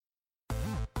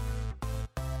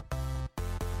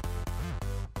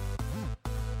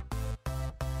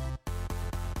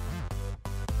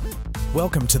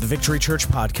Welcome to the Victory Church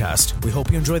podcast. We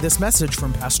hope you enjoy this message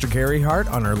from Pastor Gary Hart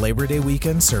on our Labor Day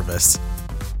weekend service.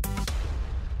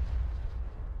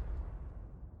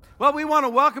 Well, we want to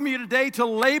welcome you today to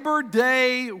Labor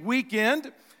Day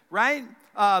weekend, right?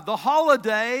 The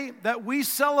holiday that we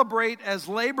celebrate as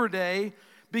Labor Day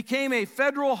became a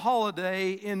federal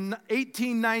holiday in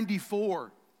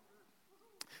 1894.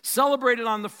 Celebrated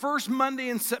on the first Monday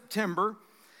in September,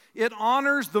 it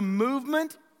honors the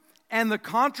movement and the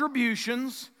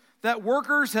contributions that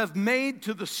workers have made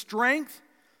to the strength,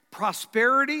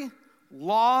 prosperity,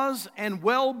 laws, and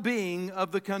well-being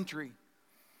of the country.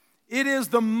 It is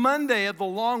the Monday of the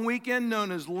long weekend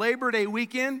known as Labor Day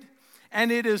weekend,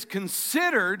 and it is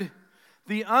considered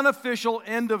the unofficial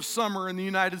end of summer in the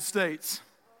United States.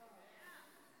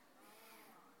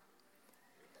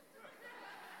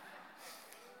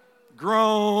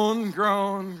 Groan.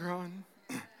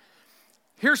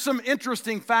 Here's some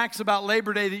interesting facts about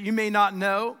Labor Day that you may not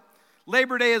know.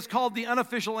 Labor Day is called the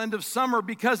unofficial end of summer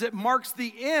because it marks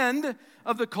the end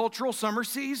of the cultural summer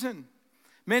season.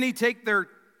 Many take their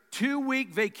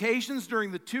 2-week vacations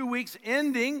during the 2 weeks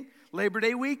ending Labor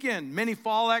Day weekend. Many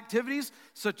fall activities,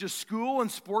 such as school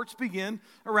and sports, begin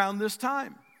around this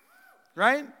time,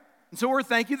 right? And so we're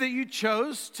thank you that you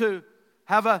chose to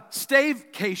have a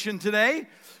staycation today.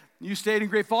 You stayed in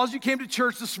Great Falls. You came to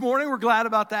church this morning. We're glad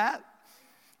about that.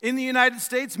 In the United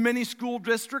States, many school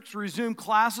districts resume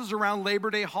classes around Labor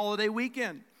Day holiday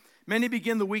weekend. Many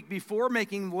begin the week before,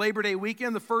 making Labor Day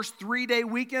weekend the first 3-day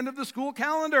weekend of the school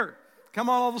calendar.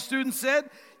 Come on, all the students said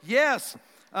yes.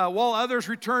 While others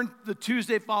return the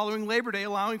Tuesday following Labor Day,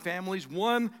 allowing families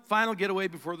one final getaway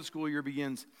before the school year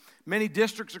begins. Many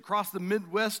districts across the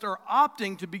Midwest are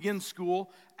opting to begin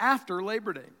school after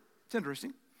Labor Day. It's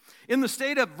interesting. In the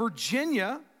state of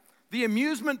Virginia, the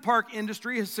amusement park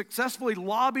industry has successfully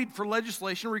lobbied for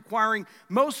legislation requiring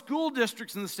most school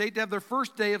districts in the state to have their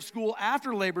first day of school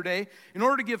after Labor Day in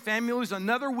order to give families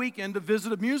another weekend to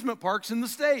visit amusement parks in the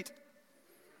state.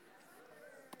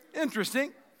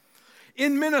 Interesting.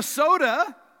 In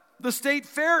Minnesota, the state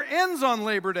fair ends on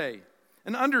Labor Day.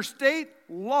 And under state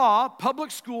law, public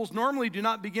schools normally do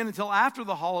not begin until after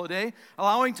the holiday,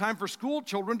 allowing time for school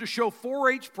children to show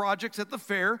 4-H projects at the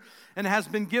fair, and has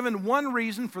been given one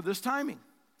reason for this timing.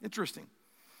 Interesting.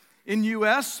 In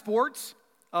U.S. sports,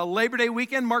 Labor Day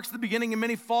weekend marks the beginning of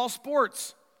many fall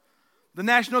sports. The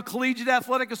National Collegiate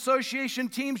Athletic Association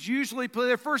teams usually play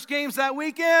their first games that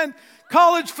weekend.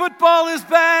 College football is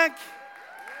back.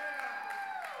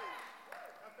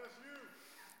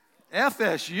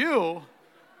 FSU.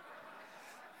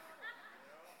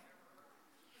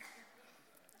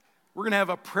 We're going to have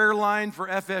a prayer line for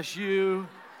FSU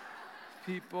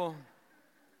people.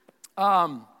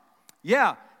 And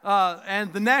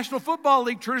the National Football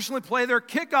League traditionally play their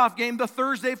kickoff game the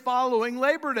Thursday following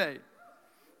Labor Day.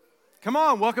 Come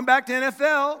on, welcome back to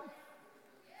NFL.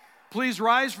 Please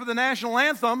rise for the national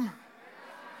anthem.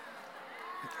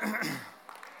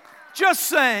 Just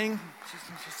saying.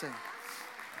 Just saying.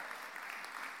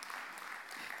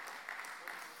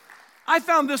 I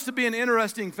found this to be an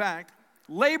interesting fact.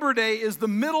 Labor Day is the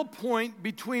middle point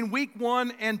between week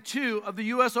 1 and 2 of the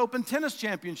U.S. Open Tennis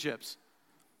Championships.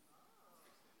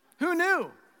 Who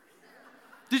knew?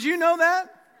 Did you know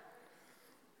that?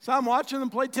 So I'm watching them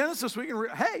play tennis this week, and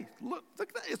hey, look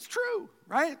at that. It's true,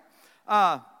 right?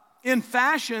 In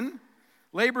fashion,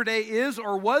 Labor Day is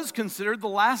or was considered the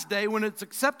last day when it's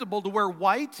acceptable to wear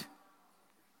white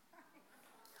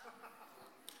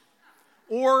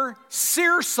or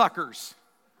seersuckers.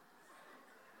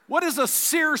 What is a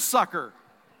seersucker?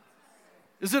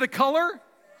 Is it a color?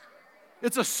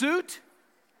 It's a suit?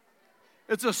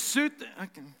 It's a suit.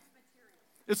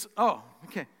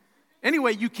 Okay.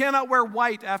 Anyway, you cannot wear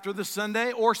white after this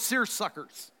Sunday or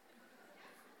seersuckers.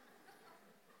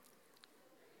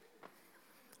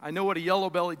 I know what a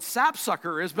yellow-bellied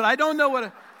sapsucker is, but I don't know what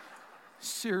a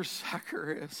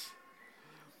seersucker is.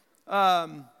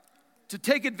 To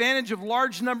take advantage of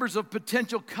large numbers of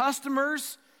potential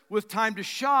customers with time to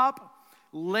shop,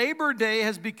 Labor Day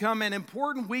has become an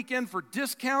important weekend for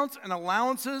discounts and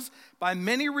allowances by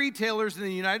many retailers in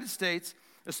the United States,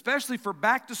 especially for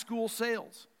back-to-school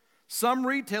sales. Some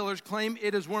retailers claim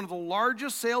it is one of the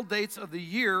largest sale dates of the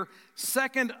year,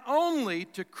 second only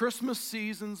to Christmas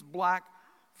season's Black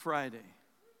Friday.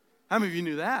 How many of you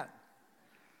knew that?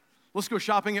 Let's go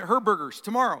shopping at Herberger's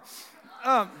tomorrow.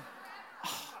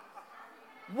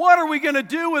 What are we going to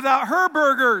do without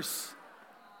Herberger's?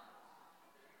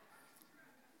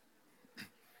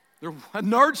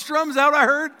 Nordstrom's out, I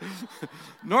heard.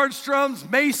 Nordstrom's,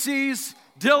 Macy's,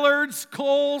 Dillard's,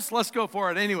 Kohl's. Let's go for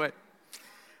it anyway.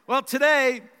 Well,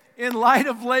 today in light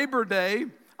of Labor Day,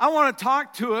 I want to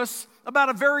talk to us about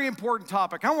a very important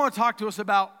topic. I want to talk to us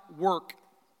about work.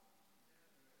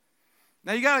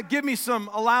 Now, you got to give me some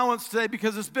allowance today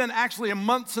because it's been actually a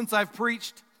month since I've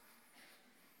preached.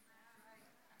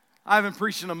 I haven't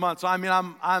preached in a month, so I mean,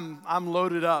 I'm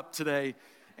loaded up today.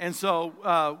 And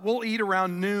so we'll eat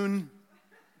around noon.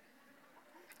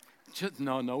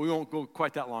 No, we won't go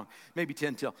quite that long. Maybe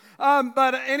 10 till.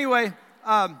 But anyway,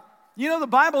 the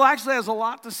Bible actually has a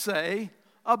lot to say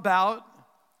about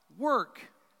work.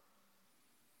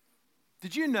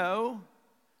 Did you know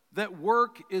that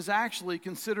work is actually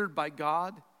considered by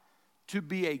God to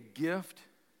be a gift?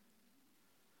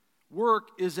 Work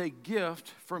is a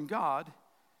gift from God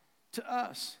to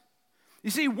us. You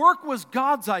see, work was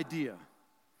God's idea.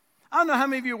 I don't know how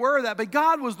many of you are aware of that, but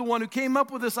God was the one who came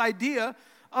up with this idea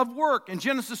of work. In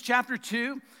Genesis chapter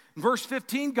 2, verse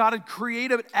 15, God had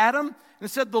created Adam, and it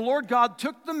said, the Lord God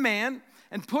took the man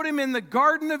and put him in the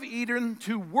Garden of Eden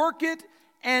to work it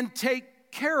and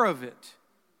take care of it.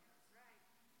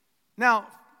 Now, do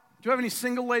you have any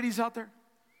single ladies out there?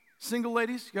 Single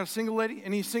ladies? You got a single lady?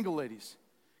 Any single ladies?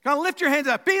 Come on, lift your hands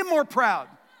up. Be more proud.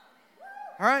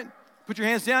 All right? Put your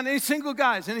hands down. Any single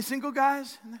guys? Any single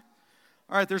guys?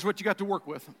 All right, there's what you got to work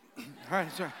with. All right,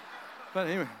 sorry. But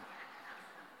anyway.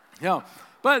 Yeah.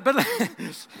 But let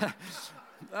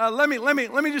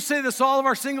me just say this to all of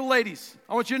our single ladies.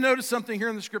 I want you to notice something here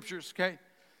in the scriptures, okay?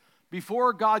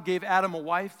 Before God gave Adam a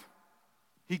wife,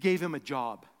 he gave him a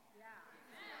job.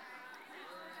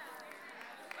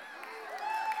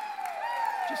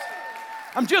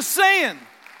 I'm just saying,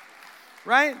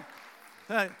 right?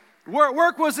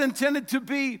 Work was intended to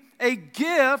be a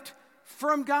gift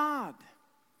from God.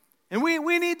 And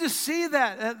we need to see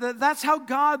that. That's how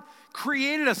God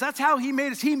created us. That's how he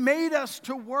made us. He made us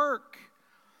to work.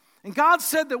 And God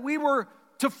said that we were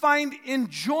to find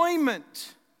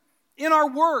enjoyment in our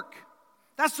work.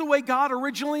 That's the way God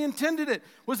originally intended it,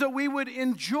 was that we would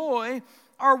enjoy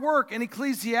our work. In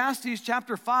Ecclesiastes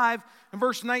chapter 5 and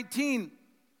verse 19,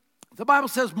 the Bible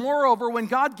says, moreover, when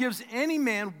God gives any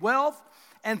man wealth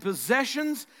and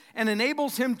possessions and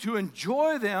enables him to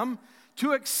enjoy them,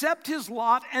 to accept his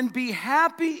lot and be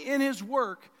happy in his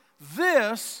work,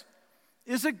 this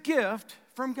is a gift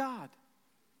from God.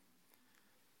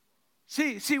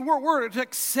 See, we're to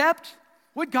accept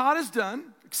what God has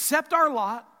done, accept our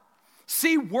lot,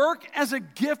 see work as a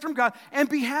gift from God, and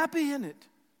be happy in it.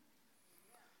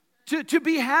 To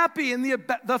be happy in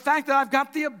the fact that I've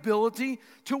got the ability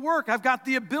to work. I've got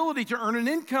the ability to earn an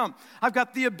income. I've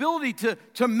got the ability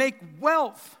to make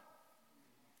wealth.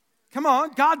 Come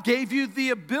on, God gave you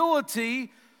the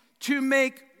ability to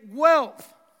make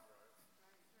wealth.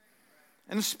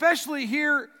 And especially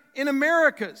here in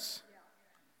Americas.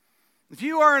 If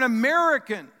you are an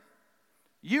American,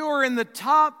 you are in the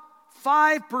top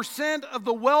 5% of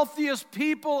the wealthiest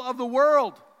people of the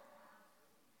world.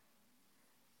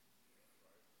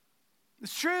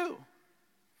 It's true.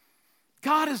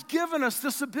 God has given us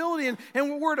this ability, and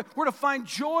we're to find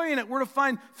joy in it. We're to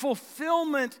find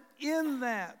fulfillment in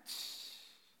that.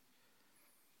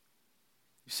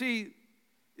 You see,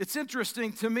 it's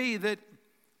interesting to me that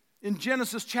in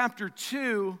Genesis chapter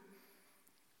 2,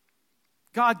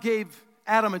 God gave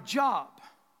Adam a job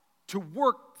to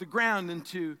work the ground and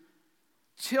to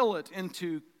till it and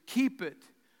to keep it.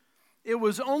 It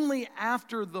was only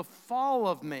after the fall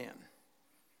of man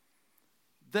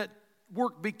that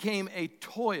work became a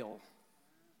toil.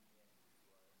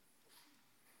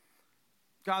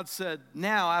 God said,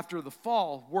 now after the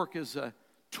fall, work is a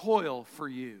toil for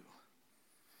you.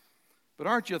 But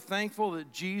aren't you thankful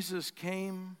that Jesus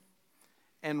came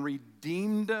and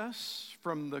redeemed us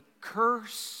from the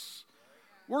curse?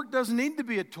 Work doesn't need to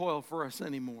be a toil for us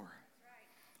anymore.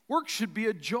 Work should be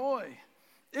a joy.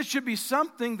 It should be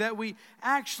something that we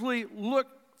actually look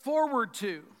forward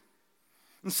to.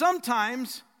 And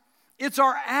sometimes it's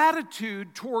our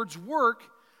attitude towards work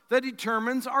that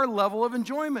determines our level of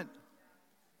enjoyment.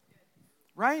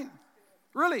 Right?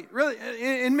 Really.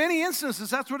 In many instances,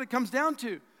 that's what it comes down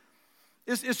to.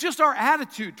 It's just our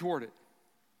attitude toward it.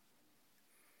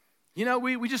 You know,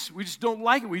 we just don't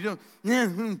like it. We don't.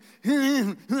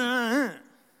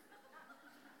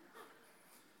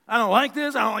 I don't like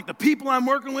this. I don't like the people I'm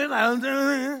working with.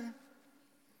 And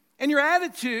your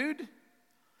attitude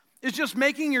is just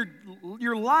making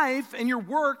your life and your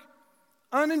work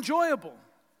unenjoyable.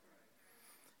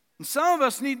 And some of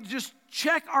us need to just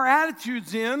check our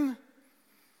attitudes in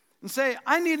and say,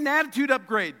 I need an attitude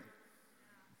upgrade.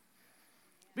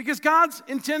 Because God's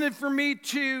intended for me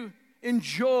to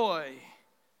enjoy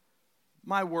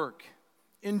my work,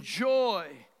 enjoy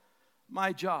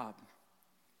my job,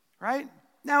 right?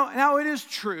 Now it is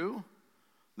true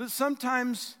that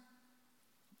sometimes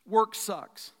work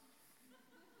sucks.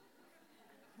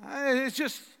 It's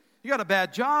just, you got a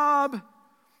bad job.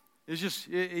 It's just,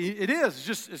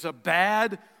 it's a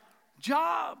bad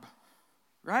job,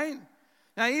 right?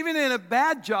 Now, even in a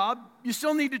bad job, you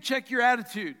still need to check your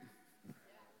attitude,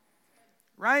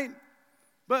 right?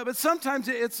 But sometimes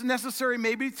it's necessary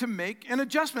maybe to make an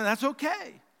adjustment. That's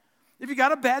okay. If you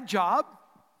got a bad job,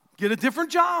 get a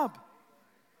different job.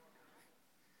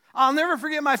 I'll never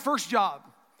forget my first job.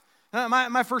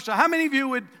 My first job. How many of you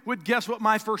would guess what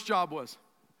my first job was?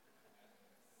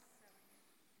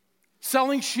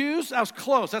 Selling shoes? I was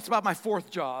close. That's about my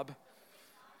fourth job.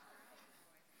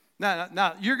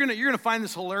 Now you're gonna find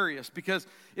this hilarious, because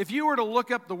if you were to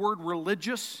look up the word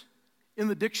religious in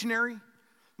the dictionary,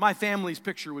 my family's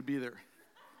picture would be there.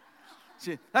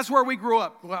 See, that's where we grew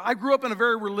up. Well, I grew up in a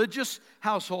very religious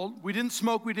household. We didn't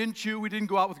smoke, we didn't chew, we didn't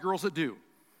go out with girls that do.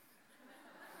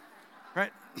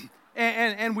 Right?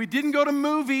 And we didn't go to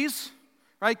movies,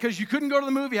 right? Because you couldn't go to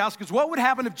the movie house, because what would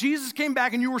happen if Jesus came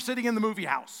back and you were sitting in the movie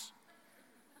house?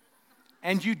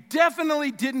 And you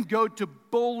definitely didn't go to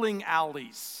bowling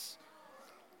alleys.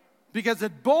 Because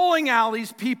at bowling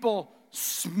alleys, people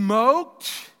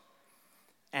smoked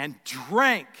and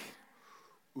drank.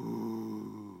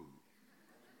 Ooh.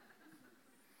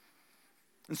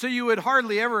 And so you would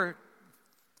hardly ever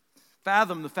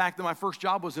fathom the fact that my first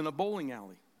job was in a bowling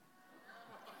alley.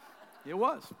 It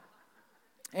was.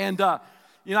 And,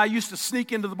 I used to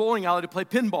sneak into the bowling alley to play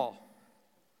pinball.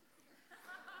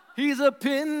 He's a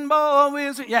pinball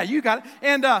wizard. Yeah, you got it.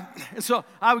 And so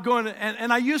I would go in,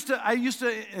 and I used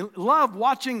to love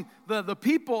watching the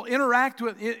people interact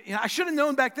with. I should have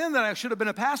known back then that I should have been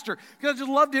a pastor, because I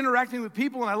just loved interacting with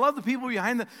people, and I loved the people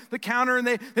behind the counter, and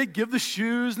they'd give the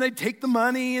shoes, and they'd take the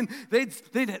money, and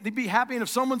they'd be happy. And if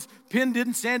someone's pin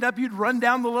didn't stand up, you'd run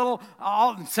down the little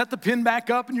aisle and set the pin back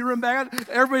up, and you run back out.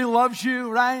 Everybody loves you,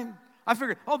 right? I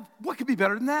figured, what could be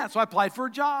better than that? So I applied for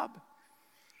a job.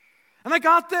 And I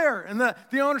got there, and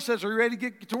the owner says, "Are you ready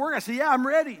to get to work?" I said, "Yeah, I'm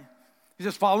ready." He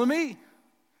says, "Follow me."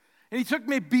 And he took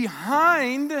me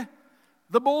behind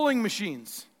the bowling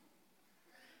machines.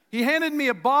 He handed me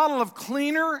a bottle of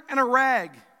cleaner and a rag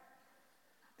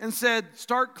and said,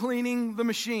 "Start cleaning the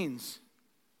machines."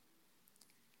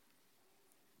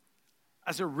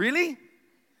 I said, "Really?"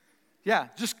 "Yeah,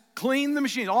 just clean the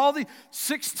machines. All the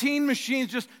 16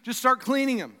 machines, just start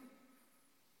cleaning them."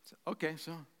 I said, "Okay,"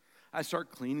 so I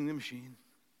start cleaning the machine.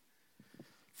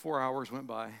 4 hours went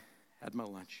by, had my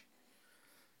lunch.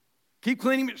 Keep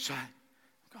cleaning it.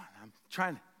 I'm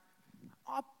trying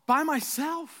by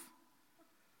myself.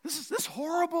 This is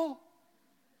horrible.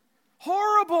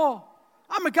 Horrible.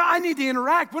 I'm a guy, I need to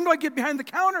interact. When do I get behind the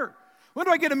counter? When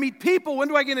do I get to meet people? When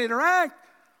do I get to interact?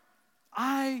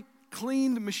 I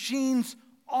cleaned machines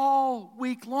all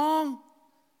week long.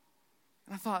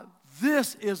 And I thought,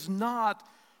 this is not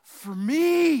for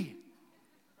me.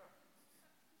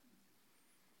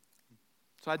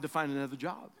 So I had to find another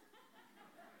job.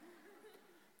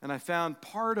 And I found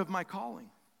part of my calling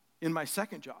in my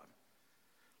second job.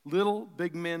 Little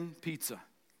Big Men Pizza.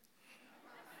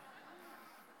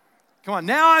 Come on,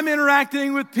 now I'm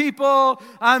interacting with people.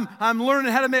 I'm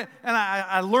learning how to make, and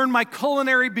I learned my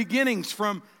culinary beginnings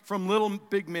from Little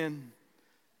Big Men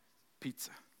Pizza.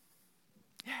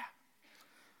 Yeah.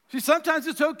 See, sometimes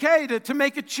it's okay to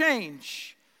make a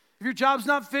change. If your job's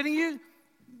not fitting you,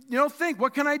 think,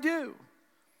 what can I do?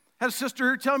 I had a sister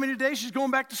here tell me today she's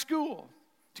going back to school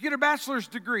to get her bachelor's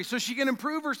degree so she can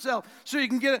improve herself, so you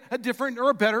can get a different or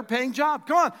a better paying job.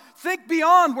 Come on, think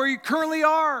beyond where you currently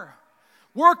are.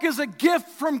 Work is a gift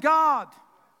from God.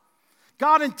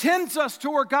 God intends us to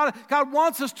work. God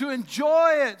wants us to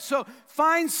enjoy it. So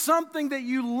find something that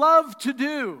you love to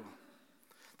do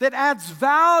that adds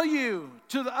value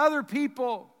to the other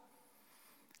people,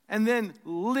 and then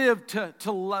live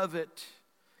to love it.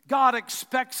 God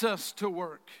expects us to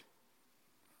work.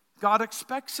 God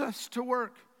expects us to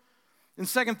work. In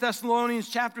 2 Thessalonians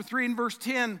chapter 3 and verse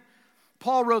 10,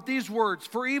 Paul wrote these words,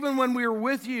 "For even when we were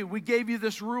with you, we gave you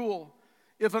this rule.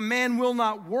 If a man will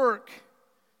not work,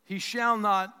 he shall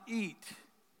not eat."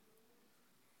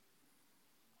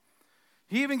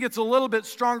 He even gets a little bit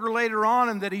stronger later on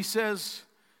in that he says,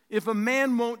 if a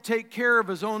man won't take care of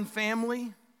his own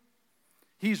family,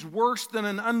 he's worse than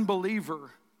an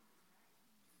unbeliever.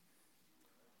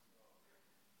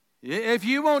 If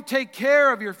you won't take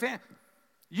care of your family,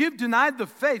 you've denied the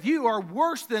faith. You are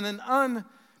worse than an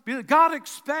unbeliever. God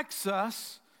expects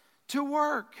us to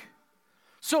work.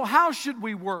 So how should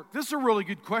we work? This is a really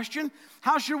good question.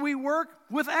 How should we work?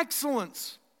 With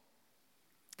excellence.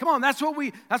 Come on, that's what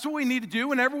we need to do.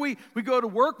 Whenever we go to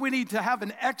work, we need to have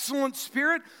an excellent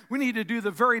spirit. We need to do the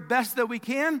very best that we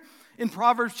can. In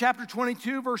Proverbs chapter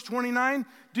 22, verse 29,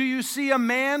 do you see a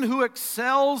man who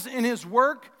excels in his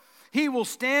work? He will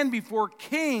stand before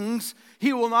kings.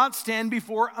 He will not stand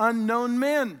before unknown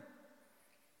men.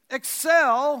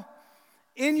 Excel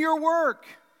in your work.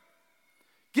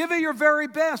 Give it your very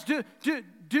best. Do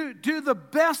the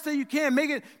best that you can.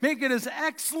 Make it as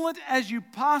excellent as you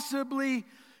possibly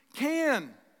can.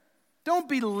 Don't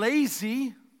be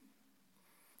lazy.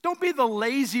 Don't be the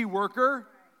lazy worker.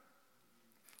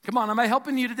 Come on, am I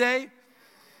helping you today?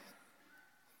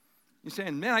 You're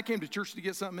saying, man, I came to church to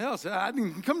get something else. I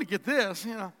didn't come to get this,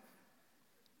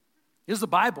 Here's the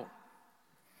Bible.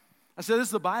 I said, this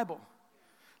is the Bible.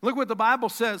 Look what the Bible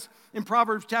says in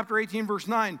Proverbs chapter 18, verse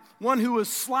 9. One who is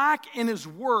slack in his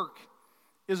work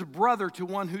is a brother to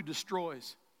one who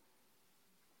destroys.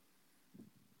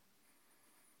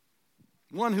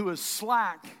 One who is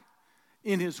slack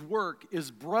in his work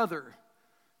is brother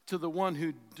to the one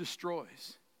who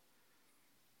destroys.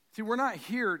 See, we're not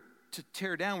here to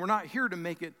tear down. We're not here to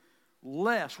make it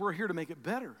less. We're here to make it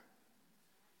better.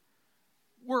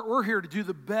 We're here to do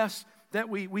the best that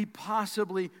we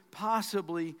possibly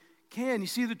can. You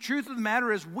see, the truth of the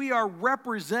matter is we are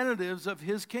representatives of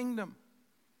his kingdom.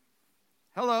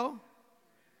 Hello?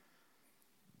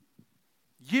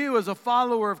 You, as a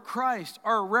follower of Christ,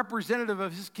 are a representative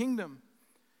of his kingdom.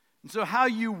 And so how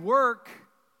you work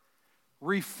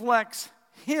reflects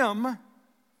him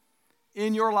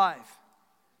in your life.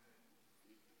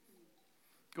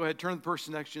 Go ahead, turn to the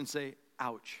person next to you and say,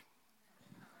 ouch.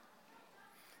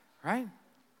 Right?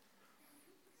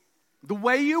 The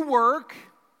way you work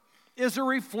is a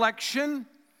reflection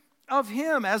of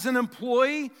him. As an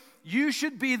employee, you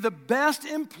should be the best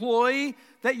employee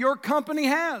that your company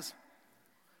has.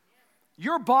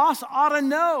 Your boss ought to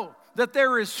know that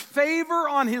there is favor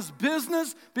on his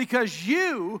business because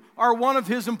you are one of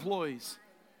his employees.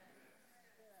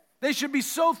 They should be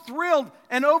so thrilled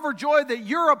and overjoyed that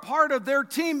you're a part of their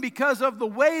team because of the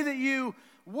way that you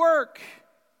work.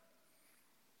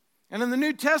 And in the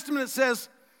New Testament it says,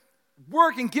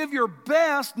 work and give your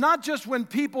best, not just when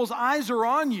people's eyes are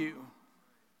on you,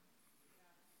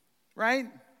 right?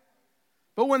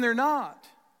 But when they're not.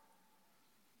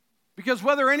 Because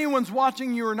whether anyone's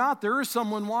watching you or not, there is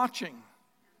someone watching.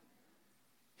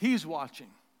 He's watching.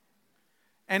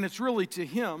 And it's really to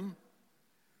him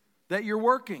that you're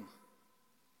working.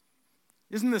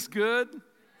 Isn't this good?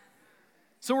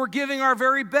 So we're giving our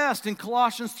very best in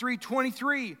Colossians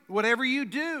 3:23. Whatever you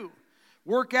do,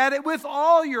 work at it with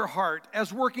all your heart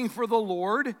as working for the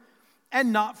Lord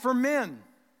and not for men.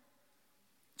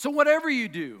 So whatever you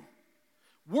do,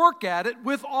 work at it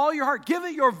with all your heart. Give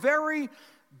it your very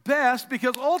best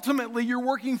because ultimately you're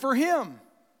working for him,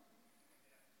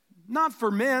 not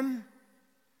for men.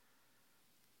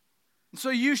 And so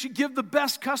you should give the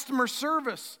best customer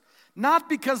service, not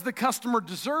because the customer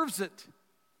deserves it,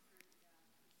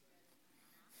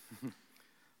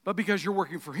 but because you're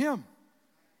working for him.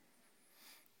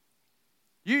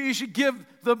 You should give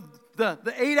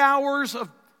the 8 hours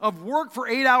of work for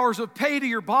 8 hours of pay to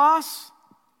your boss,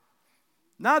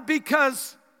 not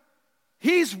because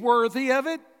he's worthy of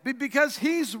it, but because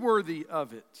he's worthy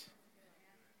of it.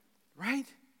 Right?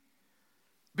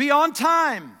 Be on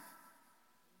time.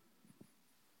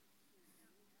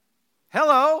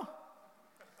 Hello?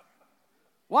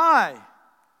 Why?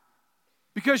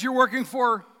 Because you're working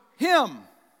for him.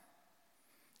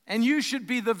 And you should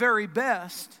be the very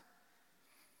best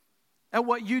at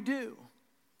what you do.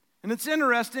 And it's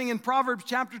interesting, in Proverbs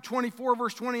chapter 24,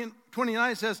 verse 20 and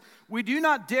 29, it says, we do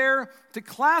not dare to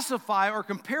classify or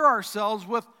compare ourselves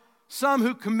with some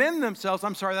who commend themselves.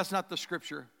 I'm sorry, that's not the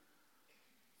scripture.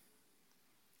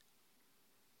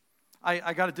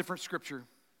 I got a different scripture.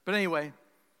 But anyway,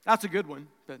 that's a good one.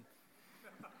 But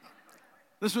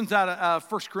this one's out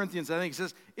of 1 Corinthians, I think. It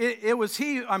says,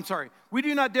 we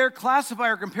do not dare classify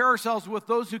or compare ourselves with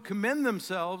those who commend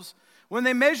themselves. When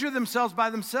they measure themselves by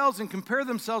themselves and compare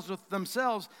themselves with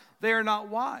themselves, they are not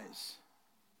wise.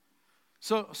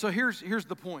 So here's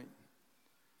the point.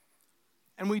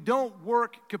 And we don't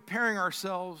work comparing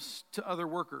ourselves to other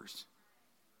workers.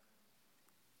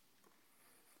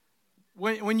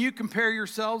 When you compare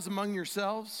yourselves among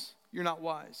yourselves, you're not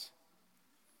wise.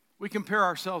 We compare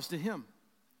ourselves to him.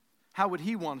 How would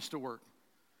he want us to work?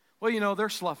 Well, they're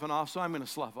sloughing off, so I'm going to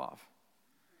slough off.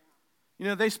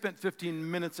 They spent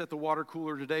 15 minutes at the water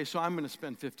cooler today, so I'm going to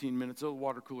spend 15 minutes at the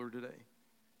water cooler today.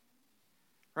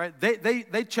 Right?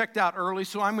 They checked out early,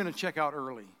 so I'm going to check out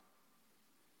early.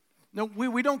 No,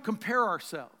 we don't compare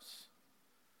ourselves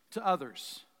to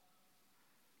others.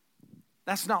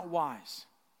 That's not wise.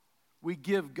 We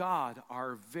give God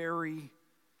our very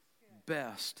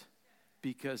best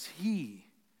because He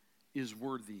is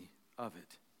worthy of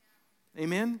it.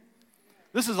 Amen?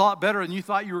 This is a lot better than you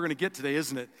thought you were going to get today,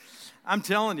 isn't it? I'm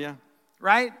telling you,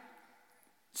 right?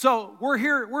 So we're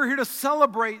here to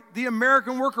celebrate the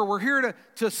American worker. We're here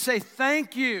to say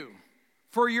thank you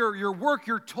for your work,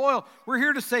 your toil. We're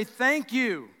here to say thank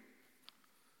you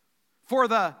for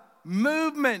the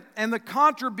movement and the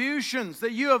contributions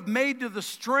that you have made to the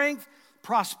strength,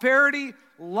 prosperity,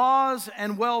 laws,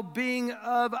 and well-being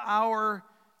of our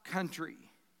country.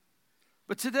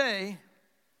 But today,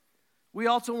 we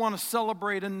also want to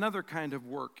celebrate another kind of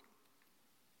work.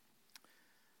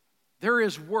 There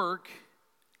is work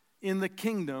in the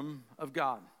kingdom of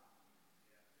God.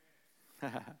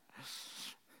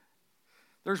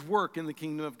 There's work in the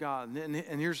kingdom of God. And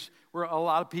here's where a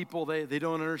lot of people, they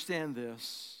don't understand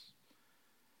this.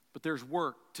 But there's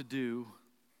work to do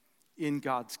in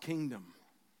God's kingdom.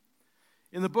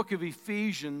 In the book of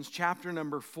Ephesians, chapter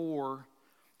number 4,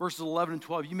 verses 11 and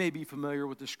 12, you may be familiar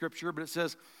with the scripture, but it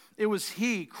says, it was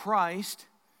He, Christ,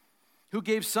 who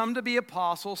gave some to be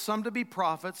apostles, some to be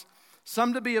prophets,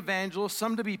 some to be evangelists,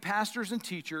 some to be pastors and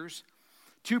teachers,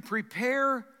 to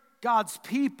prepare God's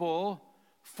people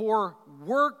for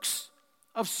works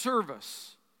of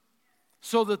service,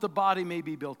 so that the body may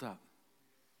be built up.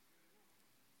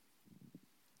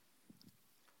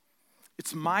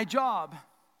 It's my job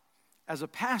as a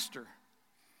pastor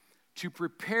to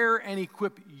prepare and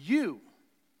equip you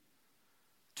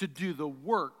to do the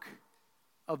work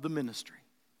of the ministry.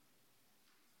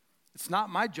 It's not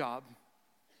my job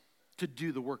to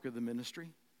do the work of the ministry.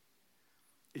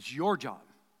 It's your job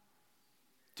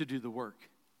to do the work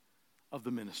of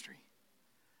the ministry.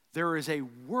 There is a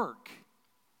work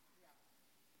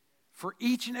for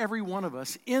each and every one of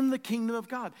us in the kingdom of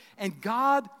God. And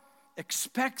God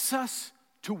expects us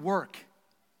to work.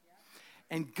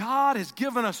 And God has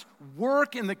given us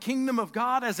work in the kingdom of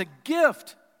God as a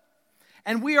gift.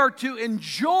 And we are to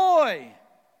enjoy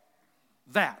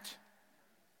that.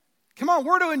 Come on,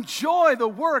 we're to enjoy the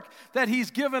work that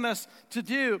He's given us to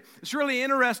do. It's really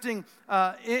interesting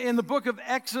in the book of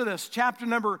Exodus, chapter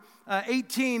number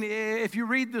 18. If you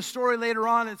read the story later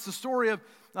on, it's the story of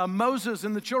Moses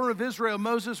and the children of Israel.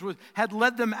 Moses had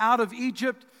led them out of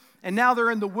Egypt, and now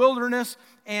they're in the wilderness.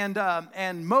 And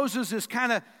Moses has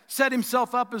kind of set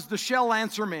himself up as the shell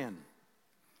answer man.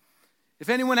 If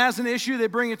anyone has an issue, they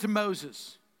bring it to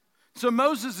Moses. So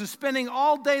Moses is spending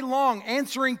all day long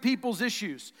answering people's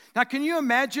issues. Now, can you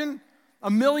imagine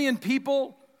 1 million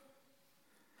people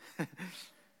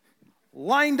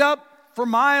lined up for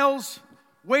miles,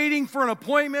 waiting for an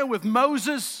appointment with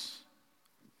Moses?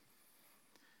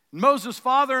 Moses'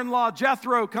 father-in-law,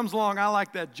 Jethro, comes along. I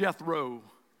like that, Jethro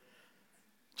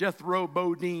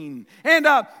Bodine. And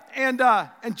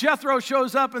Jethro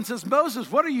shows up and says, Moses,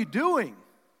 what are you doing?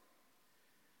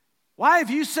 Why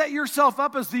have you set yourself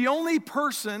up as the only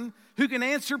person who can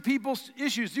answer people's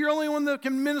issues? You're the only one that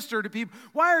can minister to people.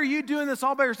 Why are you doing this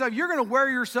all by yourself? You're going to wear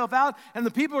yourself out, and the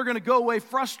people are going to go away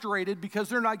frustrated because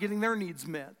they're not getting their needs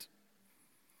met.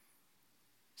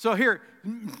 So here,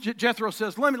 Jethro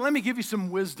says, let me give you some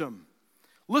wisdom.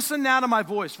 Listen now to my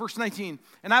voice, verse 19,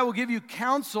 and I will give you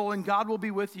counsel, and God will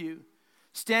be with you.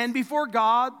 Stand before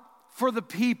God for the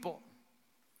people.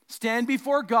 Stand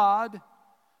before God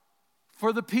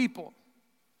for the people,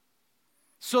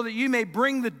 so that you may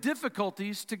bring the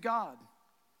difficulties to God,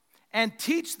 and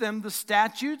teach them the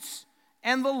statutes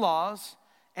and the laws,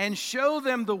 and show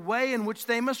them the way in which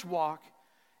they must walk,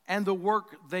 and the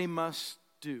work they must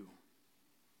do.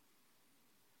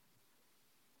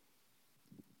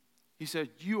 He said,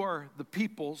 you are the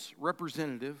people's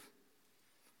representative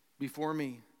before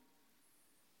me.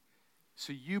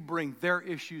 So you bring their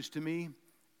issues to me,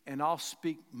 and I'll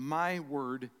speak my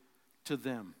word to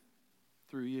them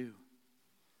through you.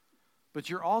 But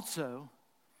you're also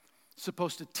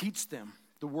supposed to teach them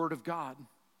the word of God,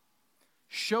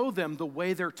 show them the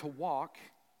way they're to walk,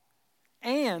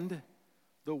 and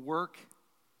the work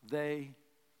they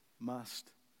must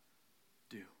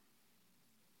do.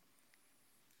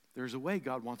 There's a way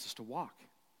God wants us to walk.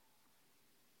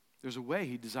 There's a way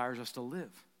He desires us to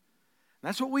live.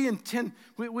 That's what we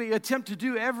attempt to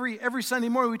do every Sunday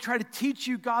morning. We try to teach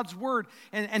you God's word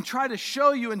and try to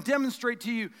show you and demonstrate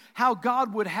to you how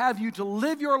God would have you to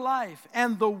live your life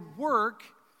and the work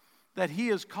that He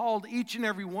has called each and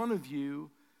every one of you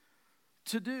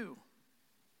to do.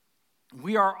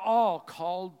 We are all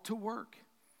called to work.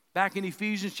 Back in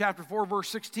Ephesians chapter 4, verse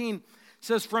 16, it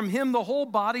says, from Him the whole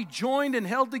body, joined and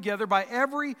held together by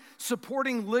every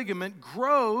supporting ligament,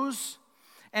 grows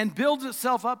and builds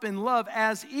itself up in love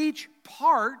as each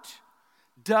part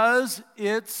does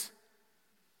its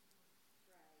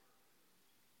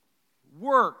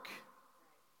work.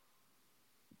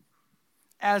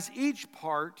 As each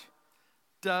part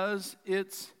does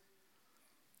its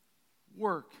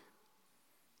work.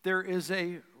 There is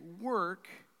a work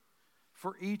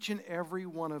for each and every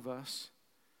one of us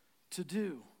to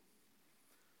do.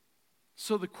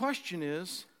 So the question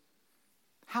is,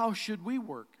 how should we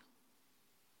work?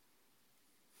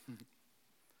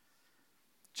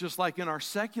 Just like in our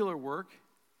secular work,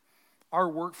 our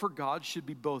work for God should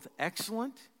be both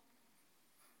excellent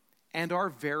and our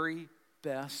very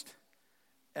best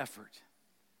effort.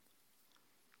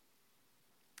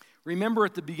 Remember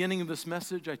at the beginning of this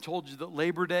message, I told you that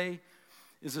Labor Day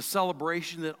is a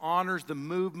celebration that honors the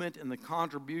movement and the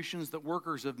contributions that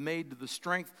workers have made to the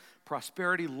strength,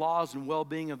 prosperity, laws, and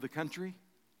well-being of the country.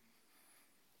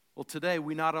 Well, today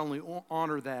we not only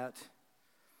honor that,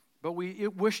 but we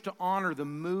wish to honor the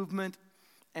movement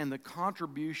and the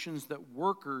contributions that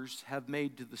workers have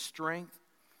made to the strength,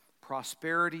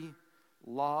 prosperity,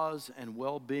 laws, and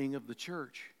well-being of the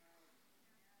church.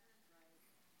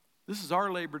 This is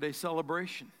our Labor Day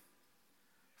celebration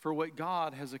for what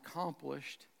God has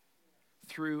accomplished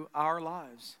through our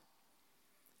lives.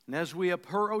 And as we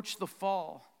approach the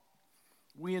fall,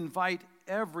 we invite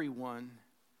everyone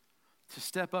to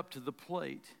step up to the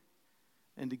plate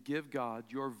and to give God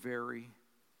your very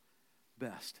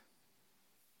best.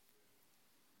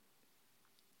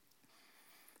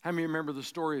 How many remember the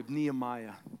story of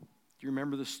Nehemiah? Do you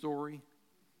remember the story?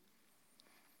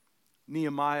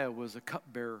 Nehemiah was a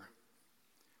cupbearer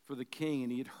for the king,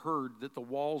 and he had heard that the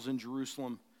walls in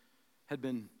Jerusalem had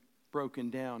been broken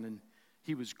down, and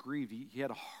he was grieved. He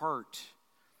had a heart.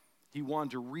 He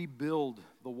wanted to rebuild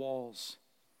the walls.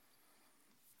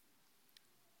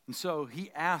 And so he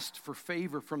asked for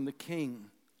favor from the king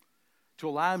to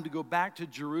allow him to go back to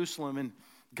Jerusalem, and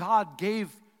God gave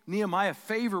Nehemiah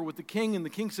favor with the king, and the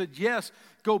king said, yes,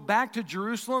 go back to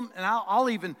Jerusalem, and I'll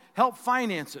even help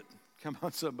finance it. Come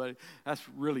on, somebody. That's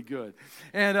really good.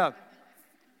 And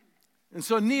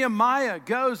so Nehemiah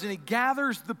goes and he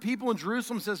gathers the people in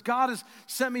Jerusalem and says, God has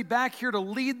sent me back here to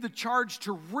lead the charge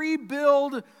to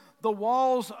rebuild the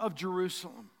walls of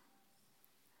Jerusalem.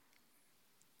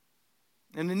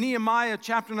 And in Nehemiah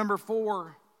chapter number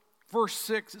 4, verse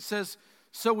 6, it says,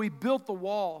 so we built the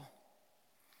wall,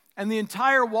 and the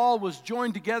entire wall was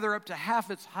joined together up to half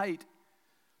its height,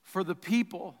 for the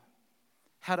people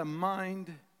had a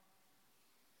mind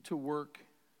to work.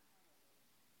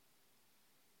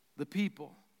 The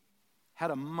people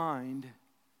had a mind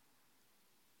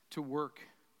to work.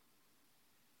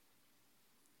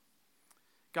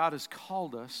 God has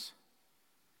called us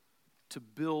to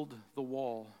build the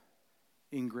wall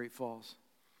in Great Falls.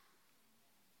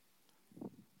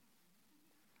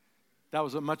 That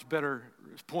was a much better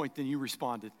point than you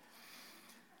responded.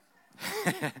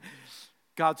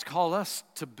 God's called us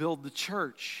to build the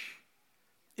church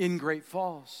in Great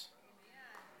Falls.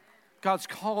 God's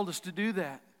called us to do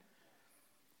that.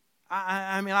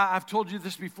 I mean, I've told you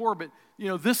this before, but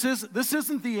this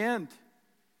isn't the end.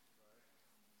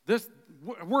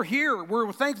 We're here.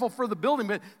 We're thankful for the building,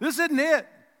 but this isn't it.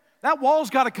 That wall's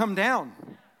got to come down.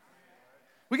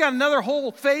 We got another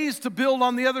whole phase to build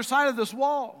on the other side of this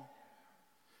wall.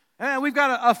 And we've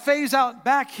got a phase out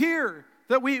back here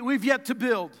that we've yet to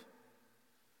build.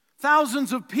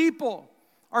 Thousands of people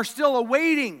are still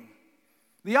awaiting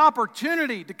the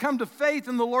opportunity to come to faith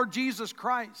in the Lord Jesus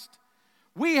Christ.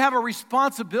 We have a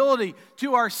responsibility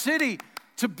to our city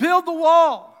to build the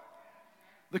wall.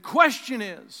 The question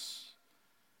is,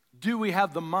 do we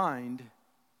have the mind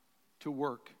to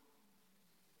work?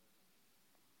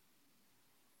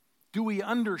 Do we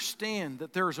understand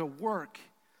that there's a work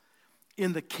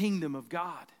in the kingdom of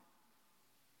God?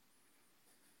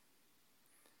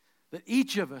 That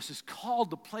each of us is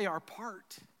called to play our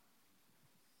part.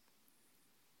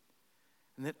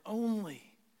 And that only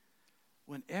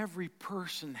when every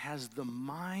person has the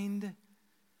mind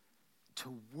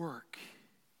to work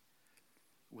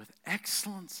with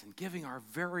excellence and giving our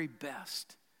very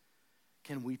best,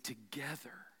 can we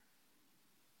together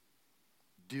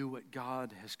do what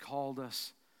God has called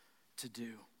us to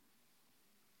do.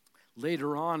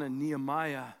 Later on in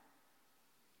Nehemiah,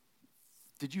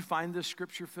 did you find this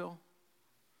scripture, Phil?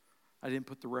 I didn't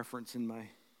put the reference in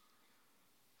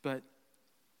but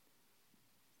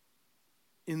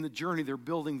in the journey, they're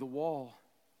building the wall.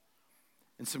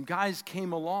 And some guys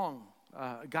came along,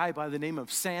 a guy by the name of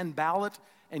Sanballat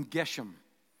and Geshem.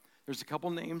 There's a couple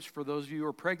names for those of you who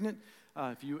are pregnant,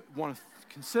 if you want to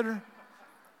consider.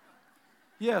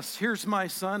 Yes, here's my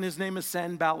son. His name is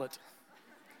Sanballat.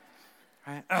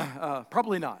 Right?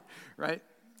 Probably not, right?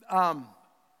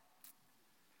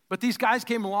 But these guys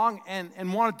came along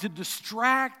and wanted to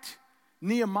distract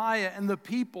Nehemiah and the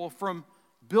people from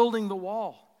building the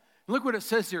wall. And look what it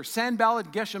says here. Sanballat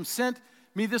and Geshem sent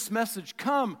me this message.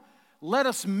 Come, let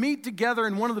us meet together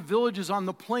in one of the villages on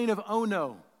the plain of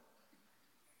Ono.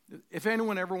 If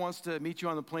anyone ever wants to meet you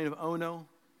on the plain of Ono,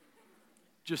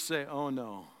 just say, oh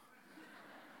no.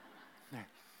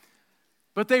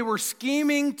 But they were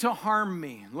scheming to harm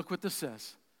me. Look what this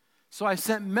says. So I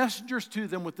sent messengers to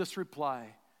them with this reply.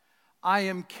 I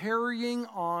am carrying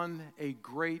on a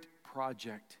great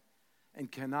project and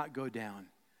cannot go down.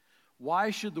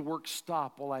 Why should the work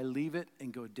stop while I leave it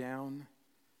and go down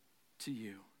to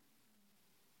you?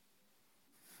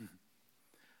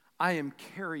 I am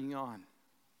carrying on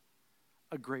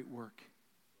a great work,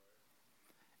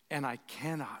 and I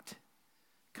cannot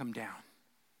come down.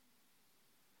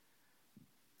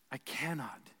 I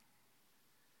cannot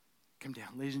come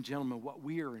down. Ladies and gentlemen, what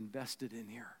we are invested in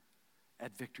here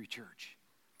at Victory Church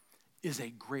is a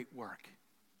great work.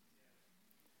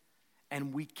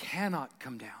 And we cannot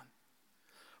come down.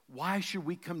 Why should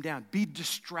we come down? Be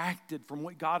distracted from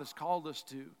what God has called us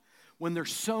to when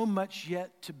there's so much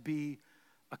yet to be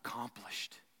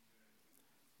accomplished.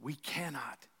 We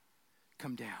cannot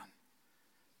come down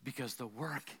because the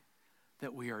work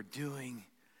that we are doing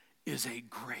is a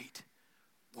great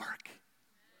work.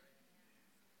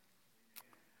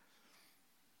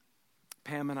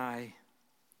 Pam and I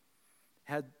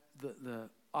had the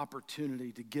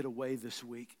opportunity to get away this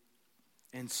week.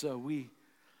 And so we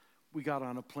got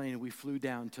on a plane and we flew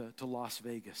down to Las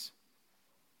Vegas.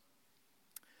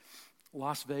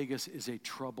 Las Vegas is a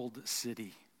troubled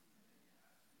city.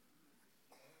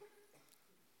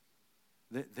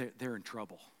 They're in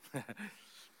trouble.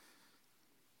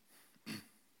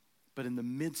 But in the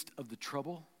midst of the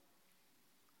trouble,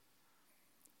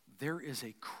 there is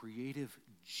a creative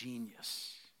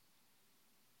genius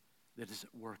that is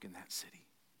at work in that city.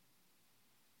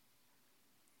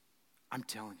 I'm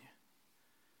telling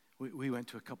you. We went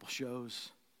to a couple shows,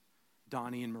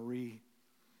 Donnie and Marie.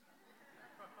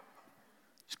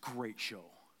 It's a great show.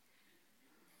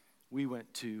 We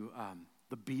went to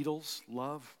the Beatles,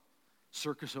 Love,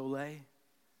 Circus Olay.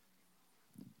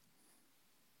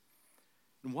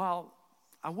 And while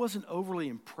I wasn't overly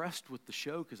impressed with the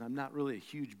show because I'm not really a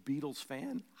huge Beatles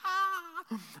fan,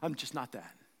 I'm just not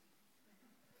that.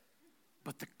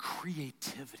 But the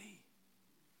creativity,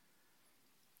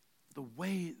 the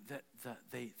way that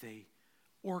they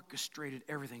orchestrated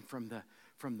everything from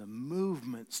the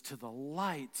movements to the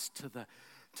lights to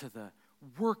the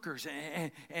workers,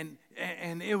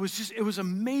 and it was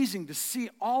amazing to see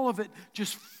all of it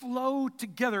just flow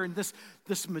together in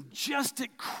this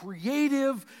majestic,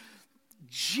 creative,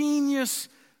 genius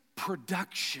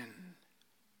production.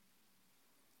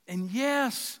 And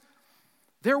yes,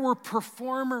 there were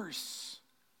performers.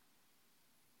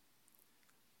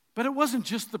 But it wasn't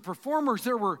just the performers.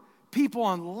 There were people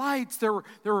on lights. There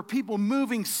were people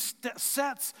moving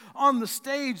sets on the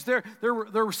stage. There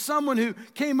was someone who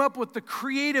came up with the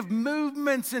creative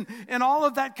movements and all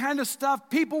of that kind of stuff.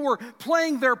 People were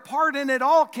playing their part, and it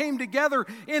all came together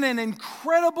in an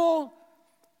incredible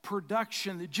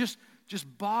production that just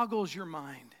boggles your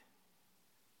mind.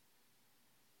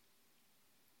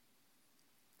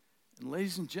 And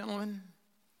ladies and gentlemen,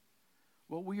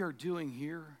 what we are doing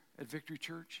here at Victory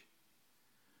Church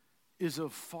is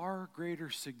of far greater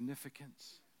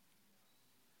significance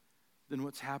than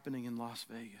what's happening in Las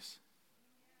Vegas.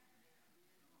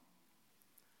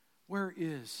 Where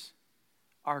is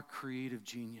our creative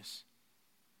genius?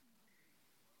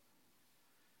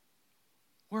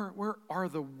 Where are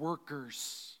the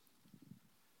workers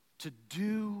to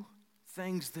do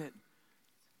things that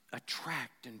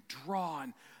attract and draw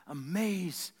and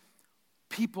amaze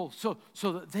people so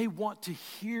that they want to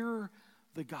hear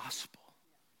the gospel?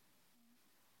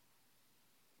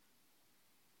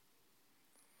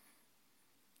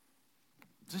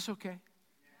 Is this okay?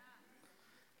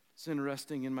 It's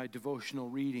interesting in my devotional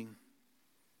reading.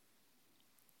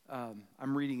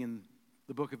 I'm reading in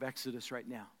the book of Exodus right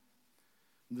now.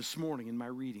 And this morning in my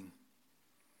reading,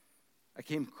 I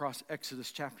came across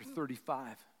Exodus chapter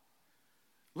 35.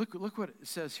 Look what it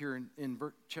says here in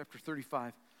chapter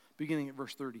 35, beginning at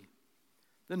verse 30.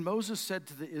 Then Moses said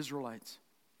to the Israelites,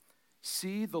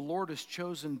 "See, the Lord has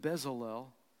chosen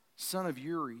Bezalel, son of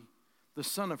Uri, the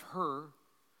son of Hur,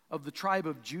 of the tribe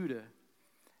of Judah,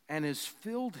 and has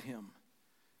filled him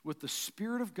with the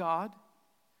Spirit of God,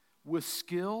 with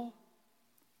skill,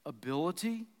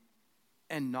 ability,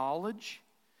 and knowledge,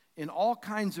 in all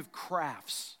kinds of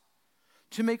crafts,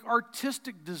 to make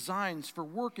artistic designs for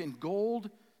work in gold,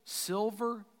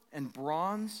 silver, and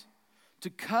bronze, to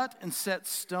cut and set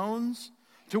stones,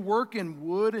 to work in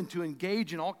wood, and to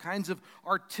engage in all kinds of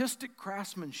artistic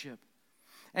craftsmanship.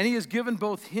 And he has given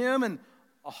both him and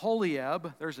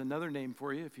Aholiab, there's another name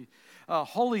for you,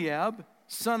 Aholiab,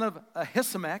 son of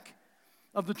Ahisamach,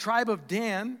 of the tribe of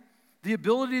Dan, the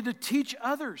ability to teach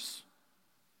others.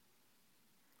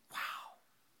 Wow.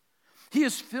 He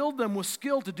has filled them with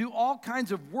skill to do all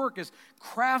kinds of work as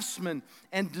craftsmen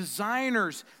and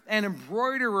designers and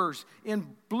embroiderers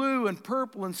in blue and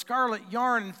purple and scarlet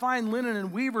yarn and fine linen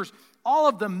and weavers, all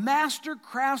of the master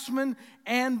craftsmen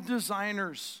and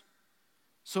designers.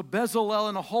 So Bezalel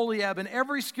and Aholiab and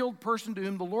every skilled person to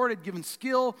whom the Lord had given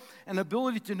skill and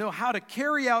ability to know how to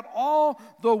carry out all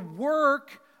the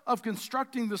work of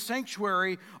constructing the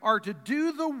sanctuary are to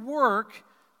do the work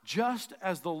just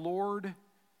as the Lord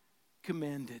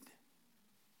commanded.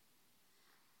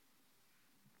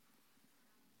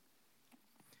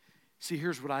 See,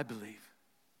 here's what I believe.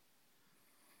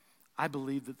 I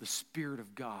believe that the Spirit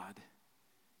of God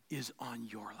is on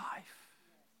your life.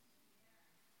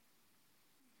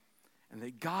 And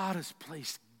that God has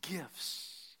placed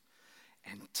gifts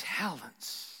and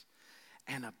talents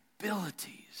and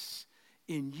abilities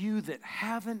in you that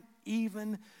haven't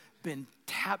even been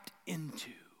tapped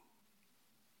into.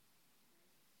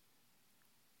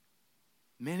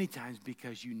 Many times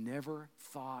because you never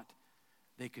thought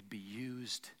they could be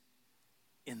used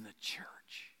in the church.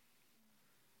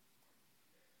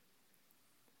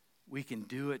 We can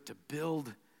do it to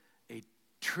build a $1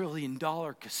 trillion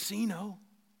casino.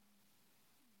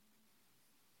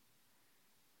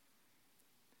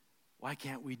 Why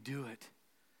can't we do it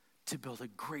to build a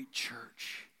great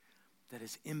church that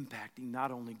is impacting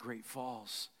not only Great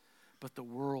Falls, but the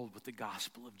world with the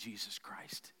gospel of Jesus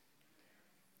Christ?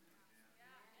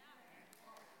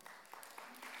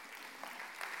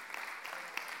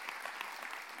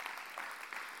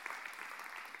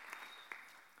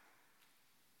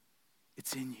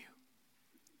 It's in you.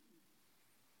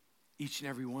 Each and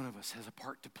every one of us has a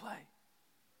part to play.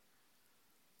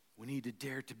 We need to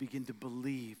dare to begin to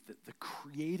believe that the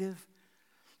creative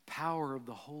power of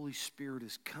the Holy Spirit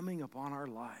is coming upon our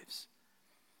lives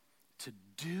to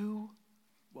do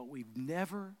what we've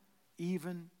never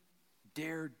even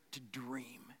dared to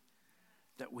dream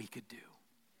that we could do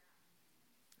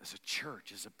as a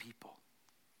church, as a people.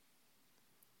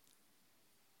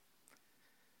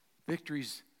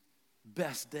 Victory's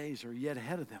best days are yet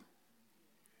ahead of them.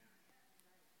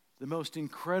 The most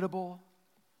incredible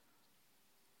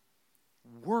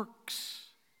works,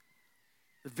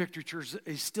 the Victory Church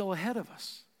is still ahead of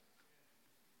us.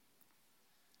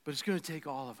 But it's going to take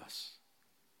all of us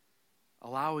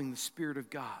allowing the Spirit of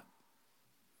God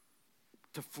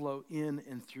to flow in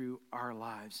and through our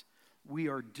lives. We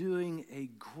are doing a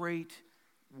great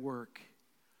work,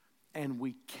 and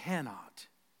we cannot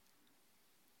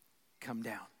come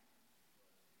down.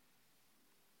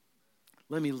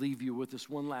 Let me leave you with this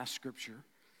one last scripture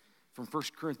from 1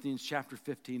 Corinthians chapter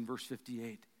 15, verse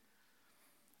 58.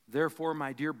 Therefore,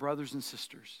 my dear brothers and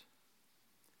sisters,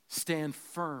 stand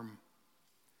firm.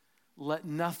 Let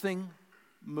nothing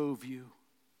move you.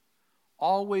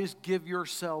 Always give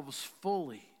yourselves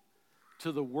fully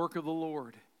to the work of the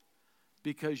Lord,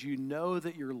 because you know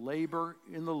that your labor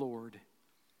in the Lord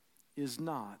is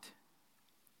not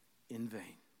in vain.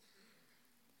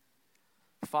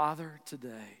 Father,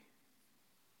 today,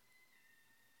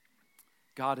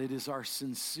 God, it is our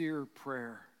sincere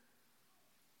prayer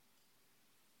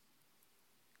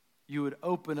you would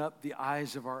open up the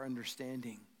eyes of our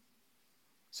understanding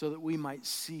so that we might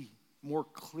see more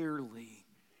clearly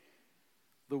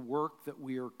the work that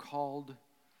we are called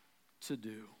to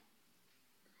do.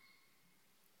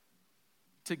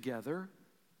 Together,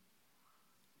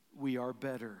 we are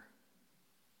better.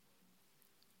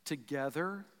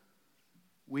 Together,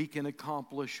 we can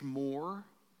accomplish more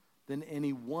than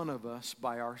any one of us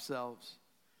by ourselves.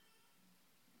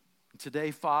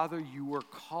 Today, Father, you are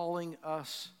calling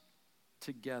us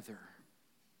together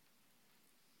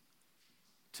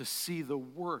to see the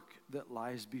work that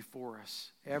lies before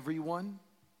us. Everyone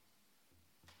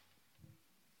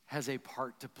has a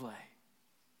part to play.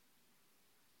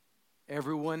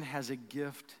 Everyone has a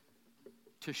gift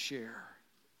to share.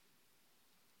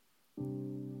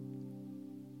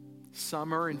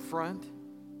 Some are in front,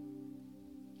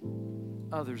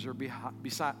 others are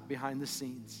behind the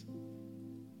scenes.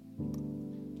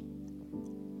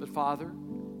 But Father,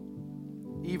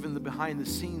 even the behind the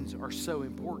scenes are so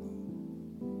important,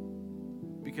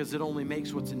 because it only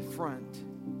makes what's in front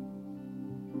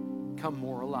come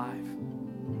more alive.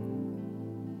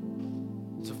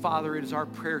 So, Father, it is our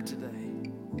prayer today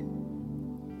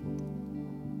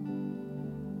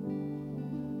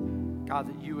God,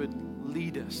 that you would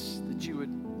lead us, that you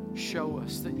would show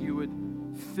us, that you would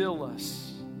fill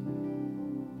us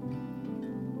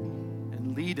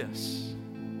and lead us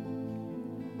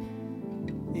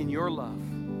in your love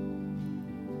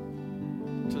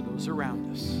to those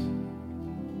around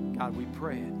us. God, we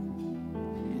pray it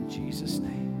in Jesus'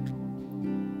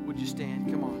 name. Would you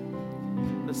stand? Come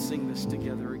on. Let's sing this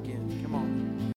together again. Come on.